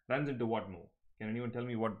 runs into what move? Can anyone tell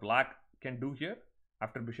me what black can do here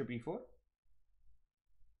after bishop e4?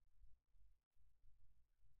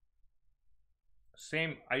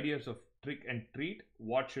 same ideas of trick and treat.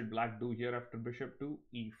 What should black do here after bishop to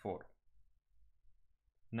e4?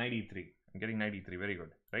 Knight e3. I'm getting knight e3. Very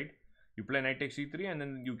good, right? You play knight takes e3 and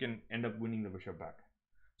then you can end up winning the bishop back.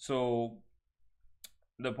 So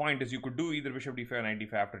the point is you could do either bishop d5 or knight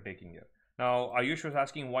d5 after taking here. Now Ayush was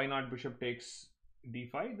asking why not bishop takes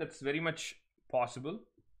d5. That's very much possible.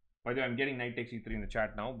 By the way, I'm getting knight takes e3 in the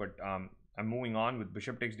chat now, but I'm moving on with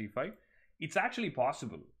bishop takes d5. It's actually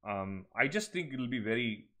possible. I just think it'll be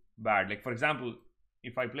very bad. Like for example,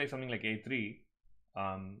 if I play something like a3,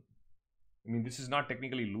 I mean, this is not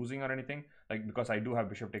technically losing or anything, like because I do have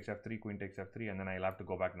bishop takes f3, queen takes f3, and then I'll have to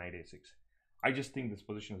go back knight a6. I just think this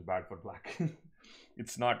position is bad for black.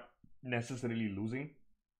 It's not necessarily losing.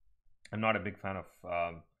 I'm not a big fan of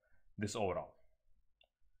this overall.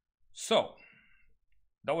 So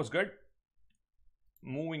that was good.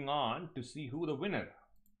 Moving on to see who the winner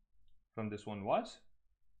from this one was.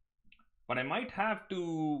 But I might have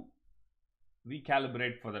to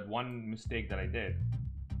recalibrate for that one mistake that I did.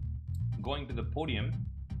 Going to the podium.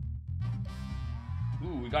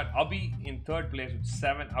 Ooh, we got Abhi in third place with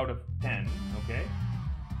 7 out of 10. Okay.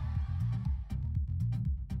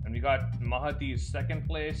 And we got Mahati is second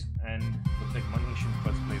place and looks like Manish in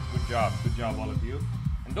first place. Good job all of you.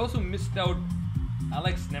 And those who missed out,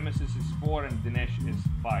 Alex Nemesis is 4 and Dinesh is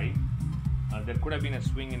 5. There could have been a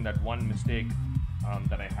swing in that one mistake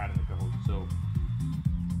that I had in the Kahoot. So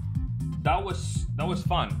that was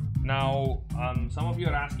fun. Now some of you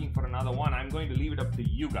are asking for another one. I'm going to leave it up to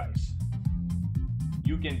you guys.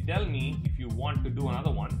 You can tell me if you want to do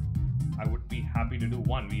another one. I would be happy to do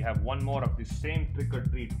one. We have one more of the same trick or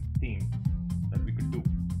treat theme that we could do.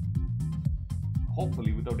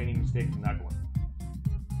 Hopefully without any mistakes in that one.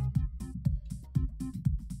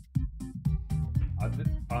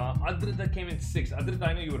 Adrita came in 6th. Adrita,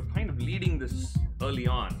 I know you were kind of leading this early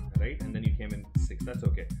on, right? And then you came in 6th. That's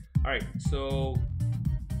okay. All right, so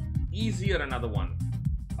easier another one.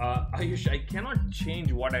 Ayush, I cannot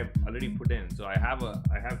change what I've already put in. So I have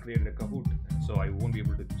created a Kahoot, so I won't be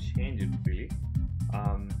able to change it really.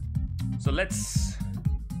 So let's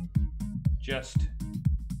just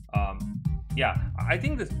yeah, I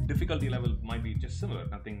think this difficulty level might be just similar,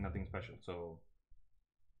 nothing special. So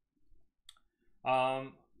I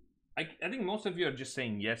think most of you are just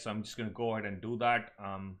saying yes, so I'm just going to go ahead and do that.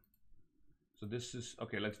 So this is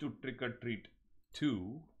okay. Let's do trick or treat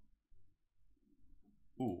 2.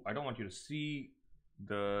 Ooh, I don't want you to see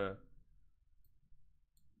the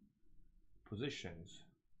positions.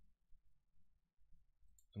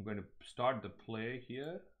 I'm going to start the play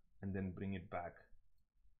here and then bring it back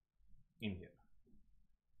in here.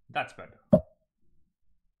 That's better.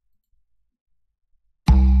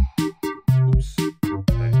 Oops.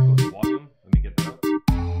 Let's go to volume. Let me get that out.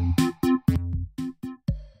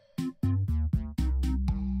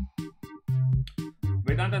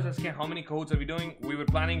 Vedanta's asking how many Kahoots are we doing? We were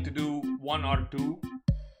planning to do 1 or 2.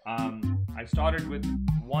 I started with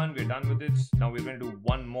 1, we're done with it. Now we're going to do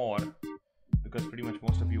 1 more because pretty much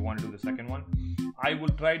most of you want to do the second one. I will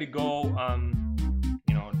try to go,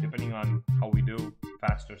 you know, depending on how we do,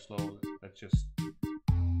 fast or slow. Let's just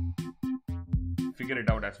figure it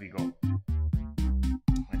out as we go.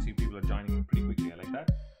 I see people are joining in pretty quickly. I like that.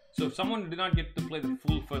 So if someone did not get to play the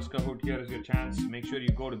full first Kahoot, here is your chance. Make sure you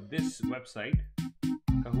go to this website,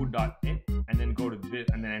 kahoot.it, and then go to this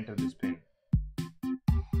and then enter this pin.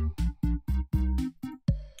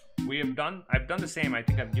 I've done the same. I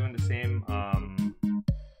think I've given the same,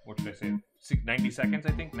 what should I say, 90 seconds.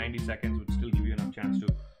 I think 90 seconds would still give you enough chance to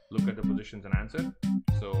look at the positions and answer.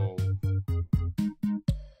 So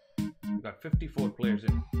we got 54 players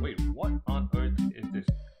in. Wait, what on earth is this?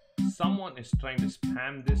 Someone is trying to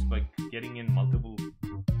spam this by getting in multiple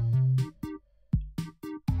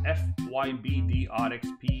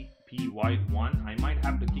FYBDRXPPY1. I might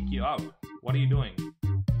have to kick you out. What are you doing?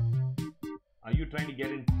 Are you trying to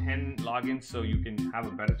get in 10 logins so you can have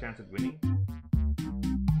a better chance at winning?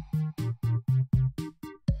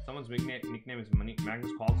 Someone's nickname is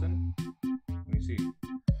Magnus Carlson. Let me see.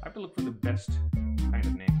 I have to look for the best kind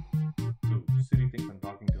of name. Ooh, Siri thinks I'm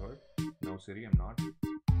talking to her. No, Siri, I'm not.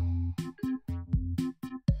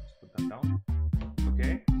 Let's put that down.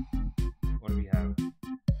 Okay. What do we have?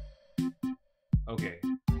 Okay.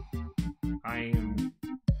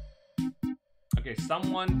 Okay,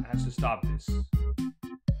 someone has to stop this.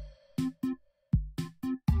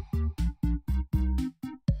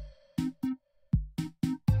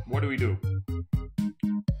 What do we do?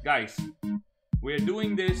 Guys, we're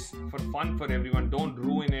doing this for fun for everyone. Don't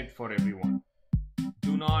ruin it for everyone.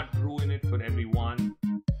 Do not ruin it for everyone.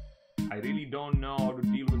 I really don't know how to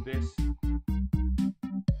deal with this.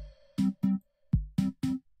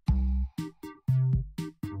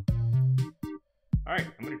 Alright,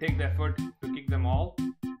 I'm going to take the effort to kick them all.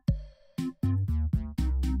 It's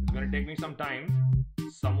going to take me some time.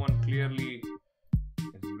 Someone clearly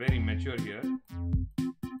is very mature here.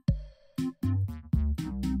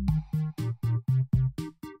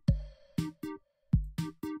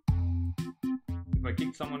 If I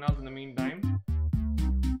kick someone else in the meantime.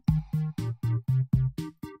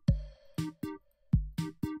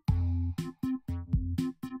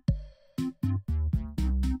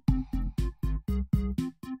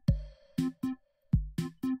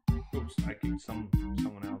 Oops, I kicked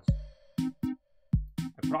someone else.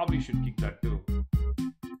 I probably should kick that too.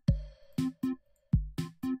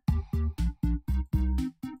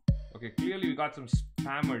 Okay, clearly we got some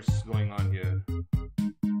spammers going on here.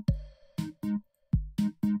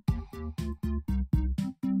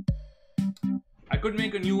 I could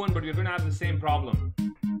make a new one, but we're going to have the same problem.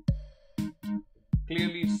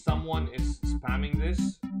 Clearly someone is spamming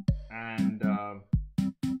this, and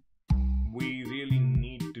we really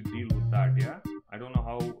need to deal with that, yeah? I don't know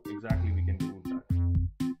how exactly we can deal with that.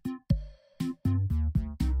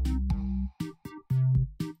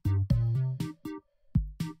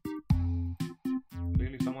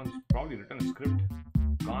 Clearly someone's probably written a script,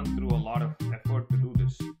 gone through a lot of effort to do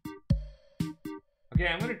this. Okay,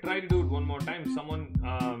 I'm going to try to do it one more time. If someone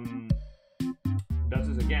does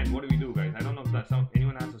this again, what do we do, guys? I don't know if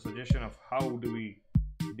anyone has a suggestion of how do we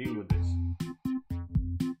deal with this.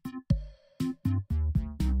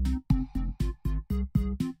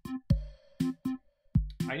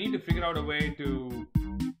 I need to figure out a way to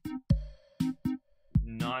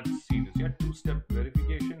not see this. You have two-step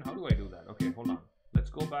verification. How do I do that? Okay, hold on. Let's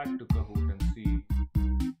go back to Kahoot and see.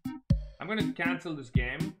 I'm going to cancel this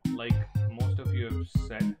game like most of you have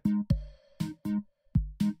said. I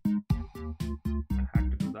had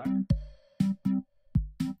to do that.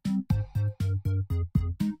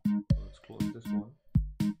 Let's close this one.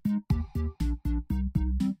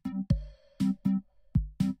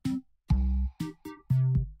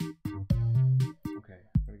 Okay,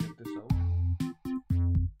 I'm gonna get this out.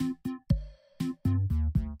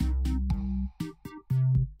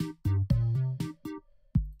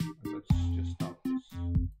 And let's just stop this.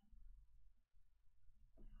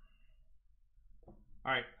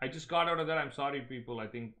 Alright, I just got out of that. I'm sorry, people. I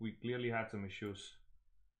think we clearly had some issues.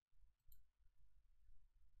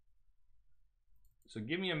 So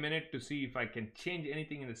give me a minute to see if I can change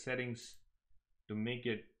anything in the settings to make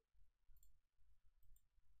it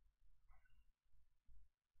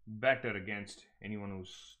better against anyone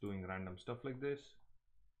who's doing random stuff like this.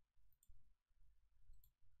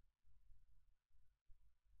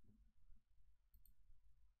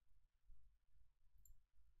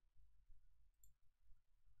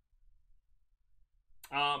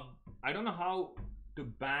 I don't know how to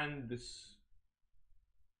ban this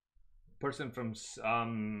person from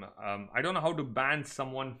I don't know how to ban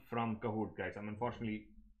someone from Kahoot, guys. I'm unfortunately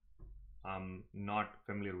not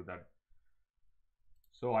familiar with that,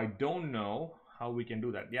 so I don't know how we can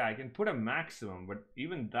do that. Yeah, I can put a maximum, but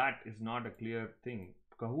even that is not a clear thing.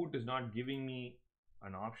 Kahoot is not giving me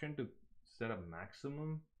an option to set a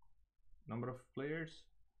maximum number of players.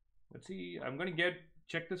 Let's see. I'm going to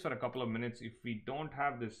check this for a couple of minutes. If we don't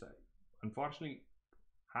have this, I unfortunately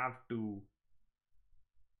have to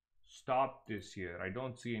stop this here. I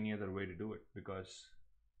don't see any other way to do it, because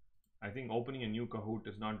I think opening a new Kahoot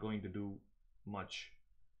is not going to do much.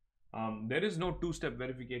 There is no two-step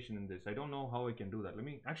verification in this. I don't know how I can do that. Let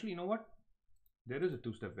me actually, you know what? There is a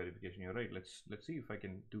two-step verification. You're right. Let's see if I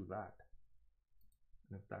can do that,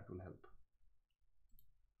 and if that will help.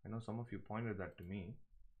 I know some of you pointed that to me.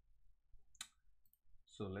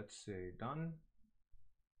 So let's say done,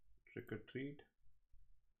 trick or treat,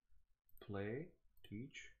 play,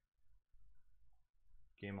 teach,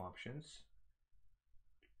 game options,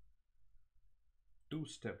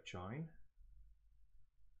 two-step join,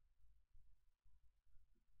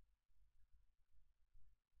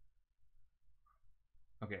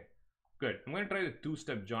 okay, good. I'm going to try the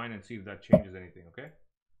two-step join and see if that changes anything. Okay,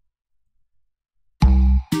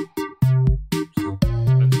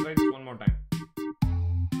 let's try this one more time.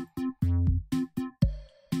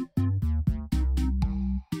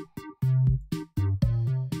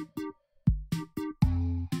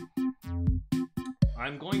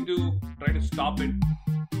 I'm going to try to stop it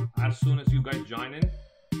as soon as you guys join in.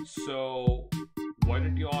 So why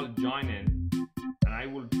don't you all join in, and I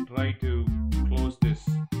will try to close this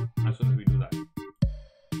as soon as we do that.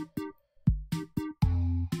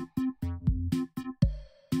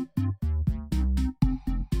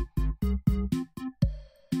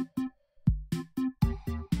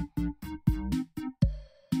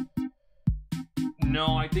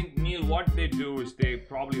 No, I think, Neil, what they do is they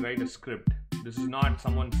probably write a script. This is not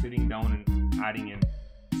someone sitting down and adding in.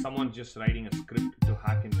 Someone's just writing a script to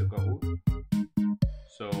hack into Kahoot.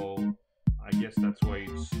 So I guess that's why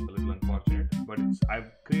it's a little unfortunate. But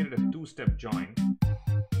I've created a two-step join.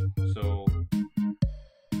 So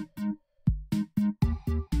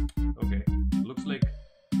okay, looks like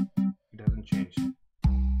it hasn't changed.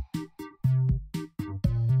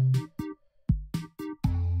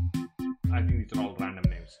 I think these are all random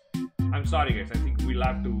names. I'm sorry, guys. I think we'll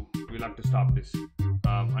have to stop this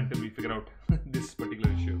until we figure out this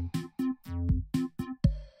particular issue.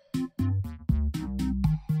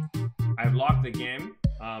 I've locked the game,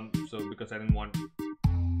 so because I didn't want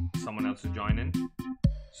someone else to join in.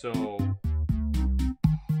 So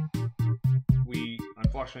we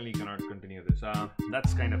unfortunately cannot continue this.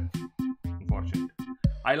 That's kind of unfortunate.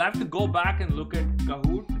 I'll have to go back and look at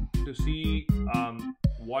Kahoot to see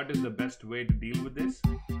what is the best way to deal with this.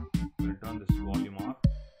 I'm going to turn this volume off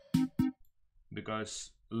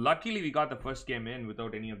because luckily we got the first game in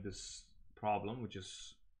without any of this problem, which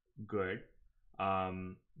is good.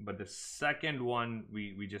 But the second one,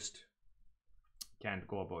 we just can't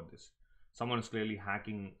go about this. Someone is clearly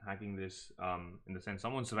hacking this in the sense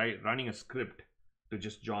someone's running a script to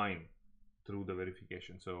just join through the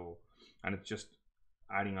verification. So, and it's just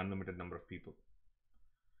adding unlimited number of people.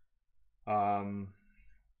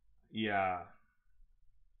 Yeah,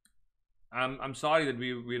 I'm sorry that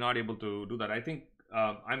we're not able to do that. I think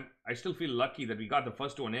I still feel lucky that we got the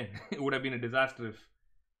first one in. It would have been a disaster if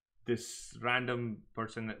this random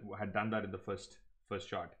person had done that in the first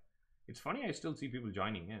shot. It's funny, I still see people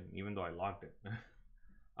joining in even though I logged it.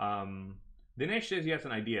 Dinesh says he has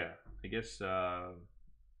an idea. I guess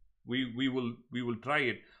we will try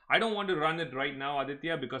it. I don't want to run it right now,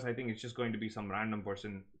 Aditya, because I think it's just going to be some random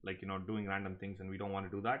person, like, you know, doing random things, and we don't want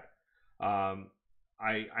to do that.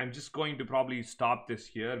 I'm just going to probably stop this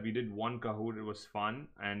here. We did one Kahoot, it was fun,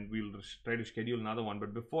 and we'll try to schedule another one.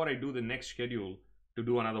 But before I do the next schedule to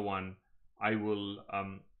do another one, I will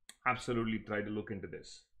absolutely try to look into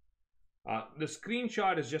this. The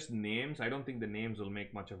screenshot is just names. I don't think the names will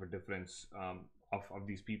make much of a difference of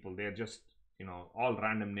these people. They're just, you know, all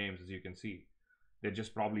random names, as you can see. They're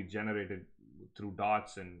just probably generated through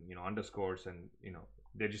dots and, you know, underscores, and, you know,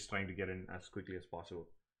 they're just trying to get in as quickly as possible.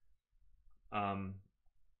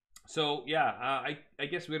 So yeah, I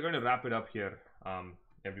guess we're going to wrap it up here,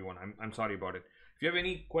 everyone. I'm sorry about it. If you have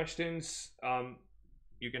any questions,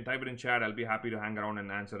 you can type it in chat. I'll be happy to hang around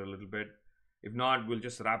and answer a little bit. If not, we'll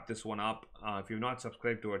just wrap this one up. If you've not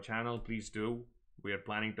subscribed to our channel, please do. We are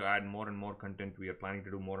planning to add more and more content. We are planning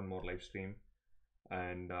to do more and more live stream.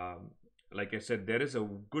 And like I said, there is a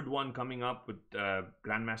good one coming up with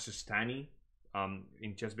Grandmaster Stani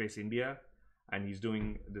in Chessbase India. And he's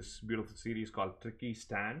doing this beautiful series called Tricky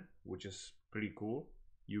Stan, which is pretty cool.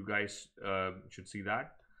 You guys should see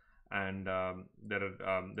that. And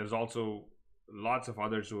there's also lots of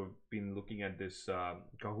others who have been looking at this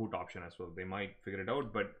Kahoot option as well. They might figure it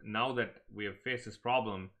out, but now that we have faced this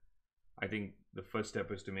problem, I think the first step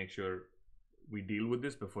is to make sure we deal with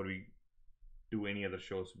this before we do any other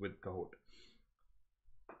shows with Kahoot.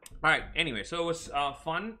 All right, anyway, so it was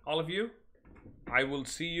fun, all of you. I will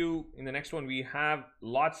see you in the next one. We have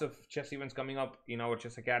lots of chess events coming up in our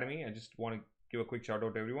Chess Academy. I just want to give a quick shout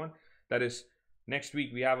out to everyone. That is, next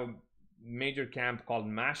week we have a major camp called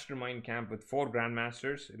Mastermind Camp with 4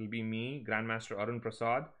 Grandmasters. It'll be me, Grandmaster Arun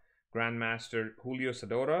Prasad, Grandmaster Julio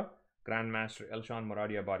Sadora, Grandmaster Elshan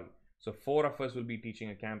Moradiabadi. So 4 of us will be teaching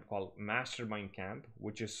a camp called Mastermind Camp,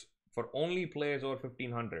 which is for only players over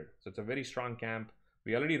 1500. So it's a very strong camp.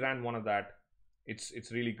 We already ran one of that.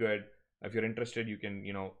 It's really good. If you're interested, you can,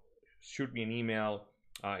 you know, shoot me an email.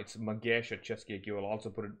 It's Magesh@ChessKQ. I'll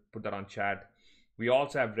also put that on chat. We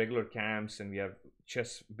also have regular camps, and we have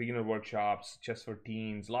chess beginner workshops, chess for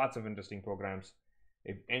teens, lots of interesting programs.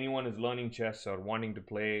 If anyone is learning chess or wanting to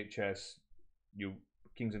play chess,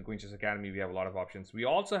 Kings and Queens Chess Academy, we have a lot of options. We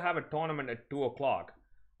also have a tournament at 2 o'clock,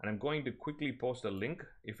 and I'm going to quickly post a link.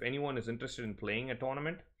 If anyone is interested in playing a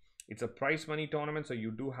tournament, it's a prize money tournament, so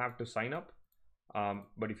you do have to sign up.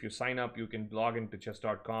 But if you sign up, you can log into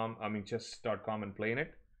chess.com and play in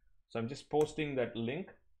it. So I'm just posting that link.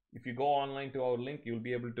 If you go online to our link, you'll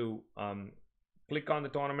be able to click on the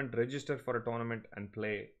tournament, register for a tournament, and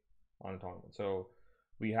play on a tournament. So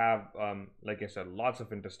we have, like I said, lots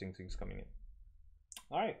of interesting things coming in.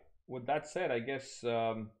 All right, with that said, I guess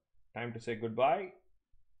time to say goodbye.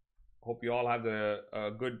 Hope you all have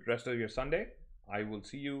a good rest of your Sunday. I will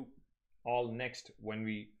see you all next when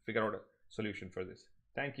we figure out a solution for this.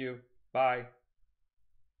 Thank you. Bye.